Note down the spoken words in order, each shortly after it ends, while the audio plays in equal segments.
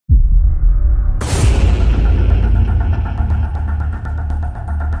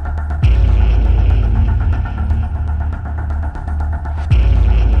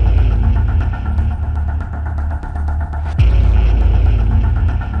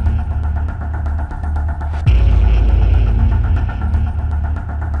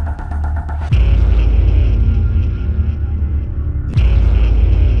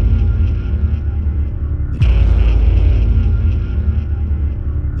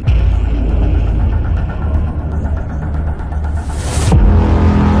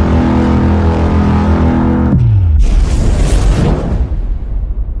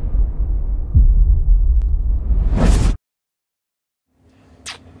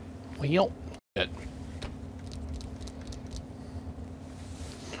Well,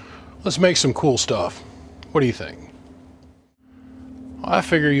 let's make some cool stuff. What do you think? Well, I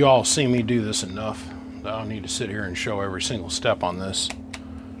figure you all see me do this enough. I don't need to sit here and show every single step on this.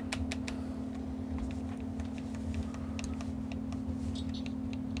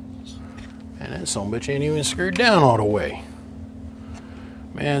 And that son of a bitch ain't even screwed down all the way.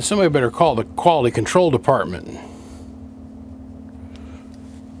 Man, somebody better call the quality control department.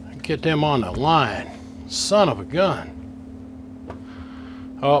 Get them on the line. Son of a gun.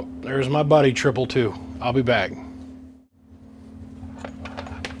 Oh, there's my buddy Triple Two. I'll be back.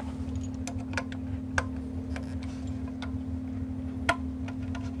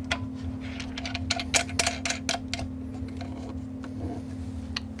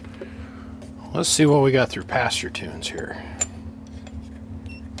 Let's see what we got through pasture tunes here.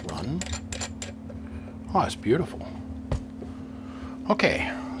 Run. Oh, it's beautiful. Okay,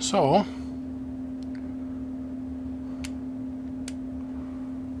 so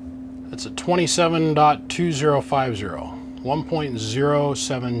it's a 27.2050,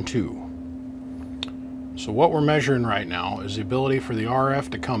 1.072. So what we're measuring right now is the ability for the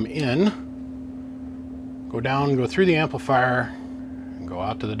RF to come in, go down, go through the amplifier, and go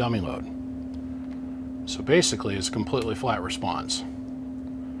out to the dummy load. So basically it's completely flat response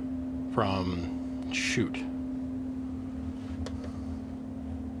from shoot.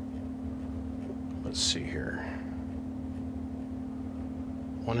 Let's see here.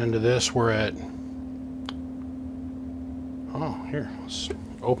 One end of this we're at, oh here, let's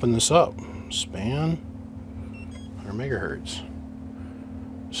open this up. Span 100 megahertz.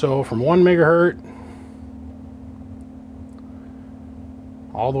 So from 1 megahertz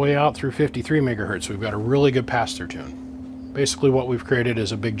all the way out through 53 megahertz, we've got a really good pass-through tune. Basically what we've created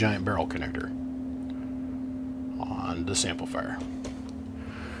is a big giant barrel connector on this amplifier.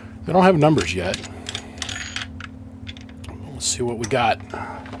 They don't have numbers yet. Let's see what we got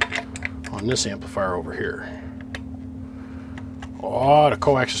on this amplifier over here. Oh, the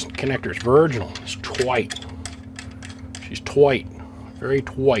coax connector is virginal. It's twite. She's twite. Very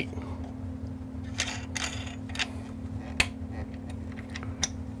twite.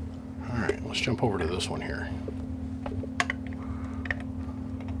 Alright, let's jump over to this one here.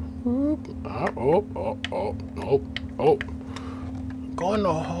 Oh. Go in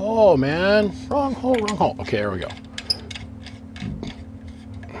the hole, man. Wrong hole, wrong hole. Okay, there we go.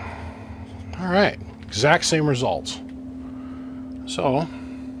 Alright, exact same results. So,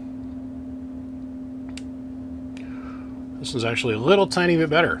 this is actually a little tiny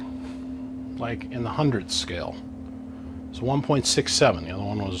bit better, like in the hundredth scale. It's 1.67. The other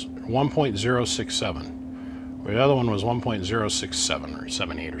one was 1.067. The other one was 1.067 or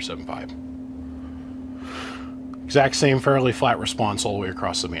 78 or 75. Exact same fairly flat response all the way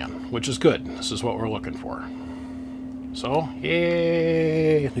across the band, which is good. This is what we're looking for. So,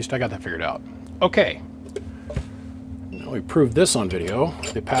 yay! At least I got that figured out. Okay. Now we proved this on video.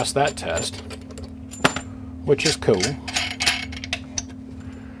 They passed that test, which is cool.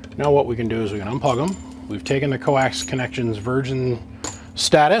 Now what we can do is we can unplug them. We've taken the coax connections virgin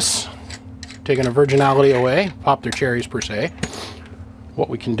status, taken a virginality away, popped their cherries per se. What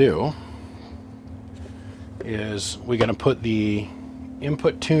we can do is we're going to put the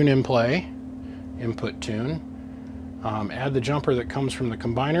input tune in play, input tune, add the jumper that comes from the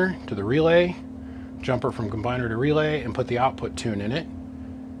combiner to the relay, jumper from combiner to relay, and put the output tune in it.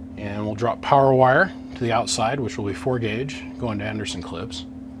 And we'll drop power wire to the outside, which will be 4 gauge, going to Anderson clips.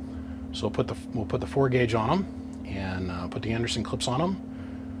 So we'll put the 4 gauge on them and put the Anderson clips on them.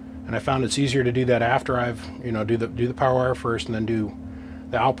 And I found it's easier to do that after I've, do the power wire first and then do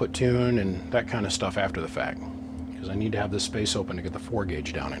the output tune and that kind of stuff after the fact, because I need to have this space open to get the 4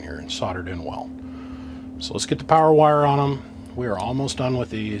 gauge down in here and soldered in well. So let's get the power wire on them. We are almost done with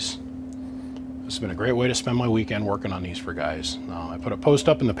these. This has been a great way to spend my weekend working on these for guys. I put a post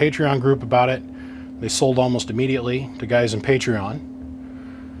up in the Patreon group about it. They sold almost immediately to guys in Patreon.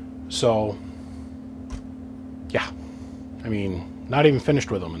 So, yeah, I mean, not even finished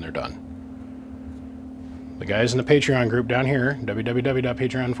with them and they're done. The guys in the Patreon group down here,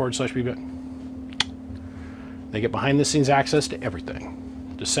 www.patreon.com/bb, they get behind the scenes access to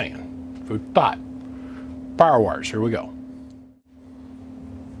everything. Just saying. Food for thought. Power wires, here we go.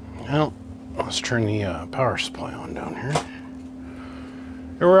 Well, let's turn the power supply on down here.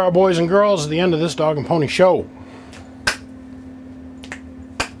 Here we are, boys and girls, at the end of this Dog and Pony show.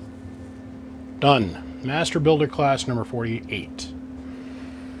 Done. Master Builder class number 48.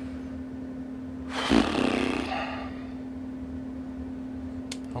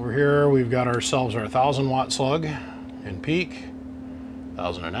 Over here we've got ourselves our 1000 watt slug in peak,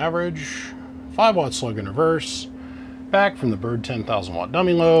 1000 on average, 5 watt slug in reverse, back from the Bird 10,000 watt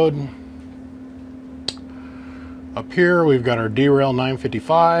dummy load. Up here we've got our derail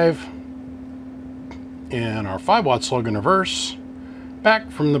 955 and our 5 watt slug in reverse,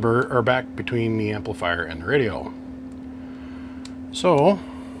 back from the Bird, or back between the amplifier and the radio. So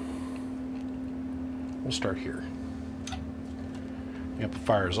we'll start here. The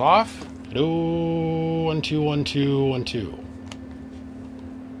amplifier is off. Hello, 1 2 1 2 1 2.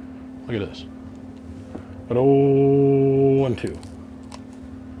 Look at this. Hello, 1 2.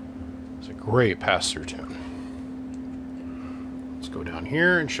 It's a great pass-through tune. Let's go down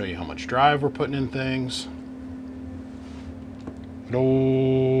here and show you how much drive we're putting in things. Hello,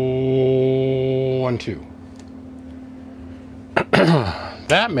 1 2.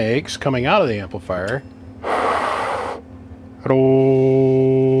 That makes, coming out of the amplifier, hello,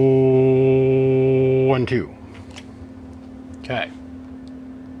 1 2. Okay.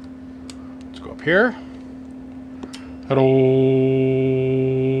 Let's go up here. Hello,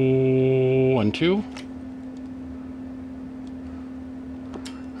 1 2.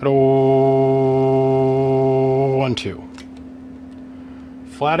 Hello, 1 2.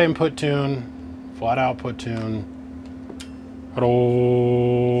 Flat input tune, flat output tune.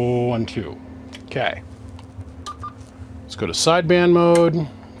 Hello, 1 2. Okay. Let's go to sideband mode.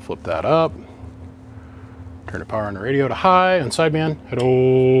 Flip that up. Turn the power on the radio to high and sideband.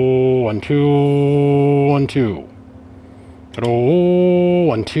 Hello, 1 2 1 2. Hello,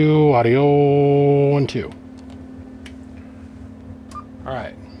 1 2. Audio 1 2. All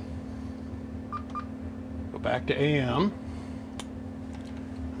right. Go back to AM.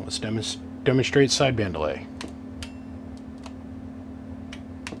 Let's demonstrate sideband delay.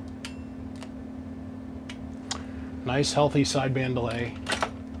 Nice, healthy sideband delay,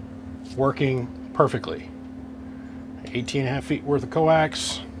 working perfectly. 18.5 feet worth of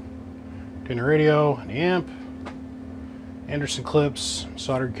coax, tuner radio, an amp, Anderson clips,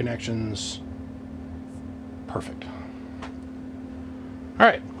 soldered connections. Perfect. All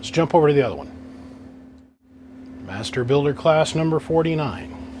right, let's jump over to the other one. Master Builder class number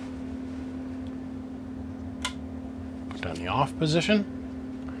 49. Put down the off position.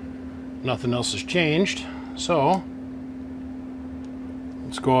 Nothing else has changed, so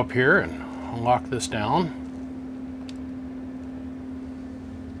let's go up here and lock this down.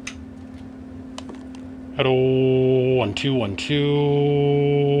 Hello, 1 2 1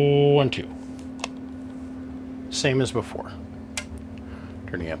 2 1 2. Same as before.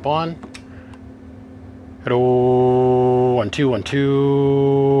 Turn the amp on. Hello, 1 2 1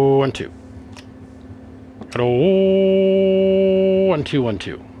 2 1 2. Hello, 1 2 1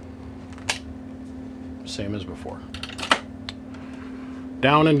 2. Same as before.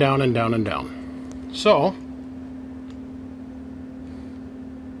 Down and down and down and down. So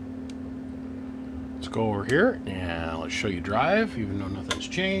let's go over here and let's show you drive, even though nothing's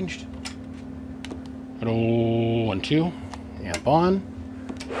changed. Hello, 1 2. Amp on.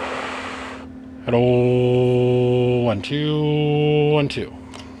 Hello, 1 2 1 2.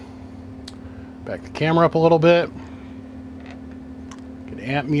 Back the camera up a little bit. Get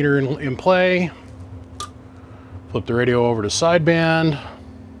amp meter in play. Flip the radio over to sideband.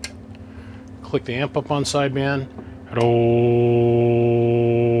 Click the amp up on sideband. Hello,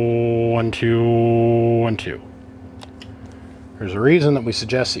 1 2 1 2. There's a reason that we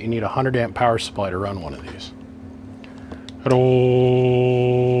suggest that you need a 100 amp power supply to run one of these. Hello,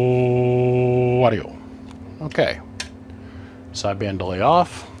 audio. Okay. Sideband delay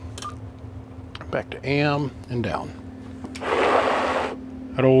off. Back to AM and down.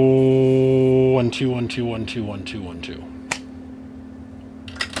 Hello, 1 2 1 2 1 2 1 2 1 2.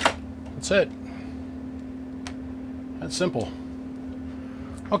 That's it. That's simple.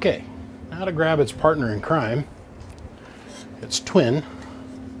 Okay, now to grab its partner in crime, its twin.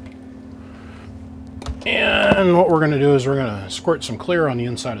 And what we're going to do is we're going to squirt some clear on the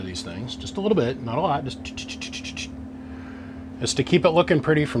inside of these things, just a little bit, not a lot, just to keep it looking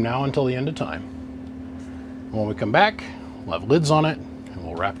pretty from now until the end of time. When we come back, we'll have lids on it and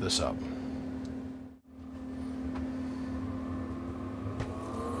we'll wrap this up.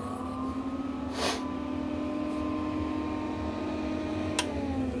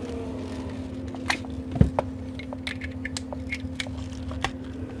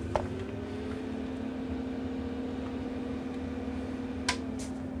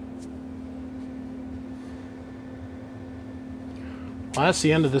 Well, that's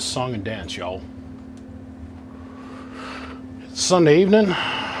the end of this song and dance, y'all. It's Sunday evening.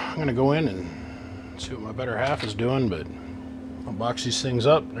 I'm going to go in and see what my better half is doing, but I'll box these things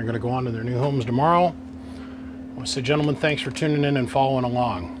up. They're going to go on to their new homes tomorrow. So gentlemen, thanks for tuning in and following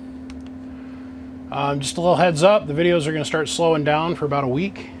along. Just a little heads up, the videos are going to start slowing down for about a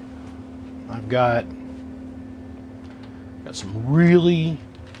week. I've got some really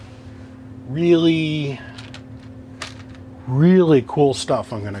cool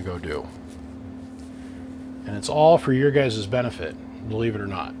stuff I'm going to go do. And it's all for your guys' benefit, believe it or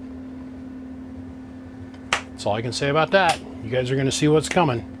not. That's all I can say about that. You guys are going to see what's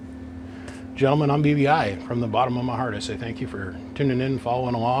coming. Gentlemen, I'm BBI. From the bottom of my heart, I say thank you for tuning in,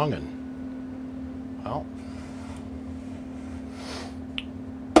 following along, and, well,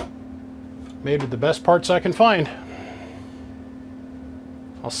 made with the best parts I can find.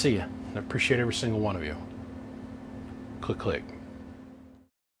 I'll see you. I appreciate every single one of you. Click, click.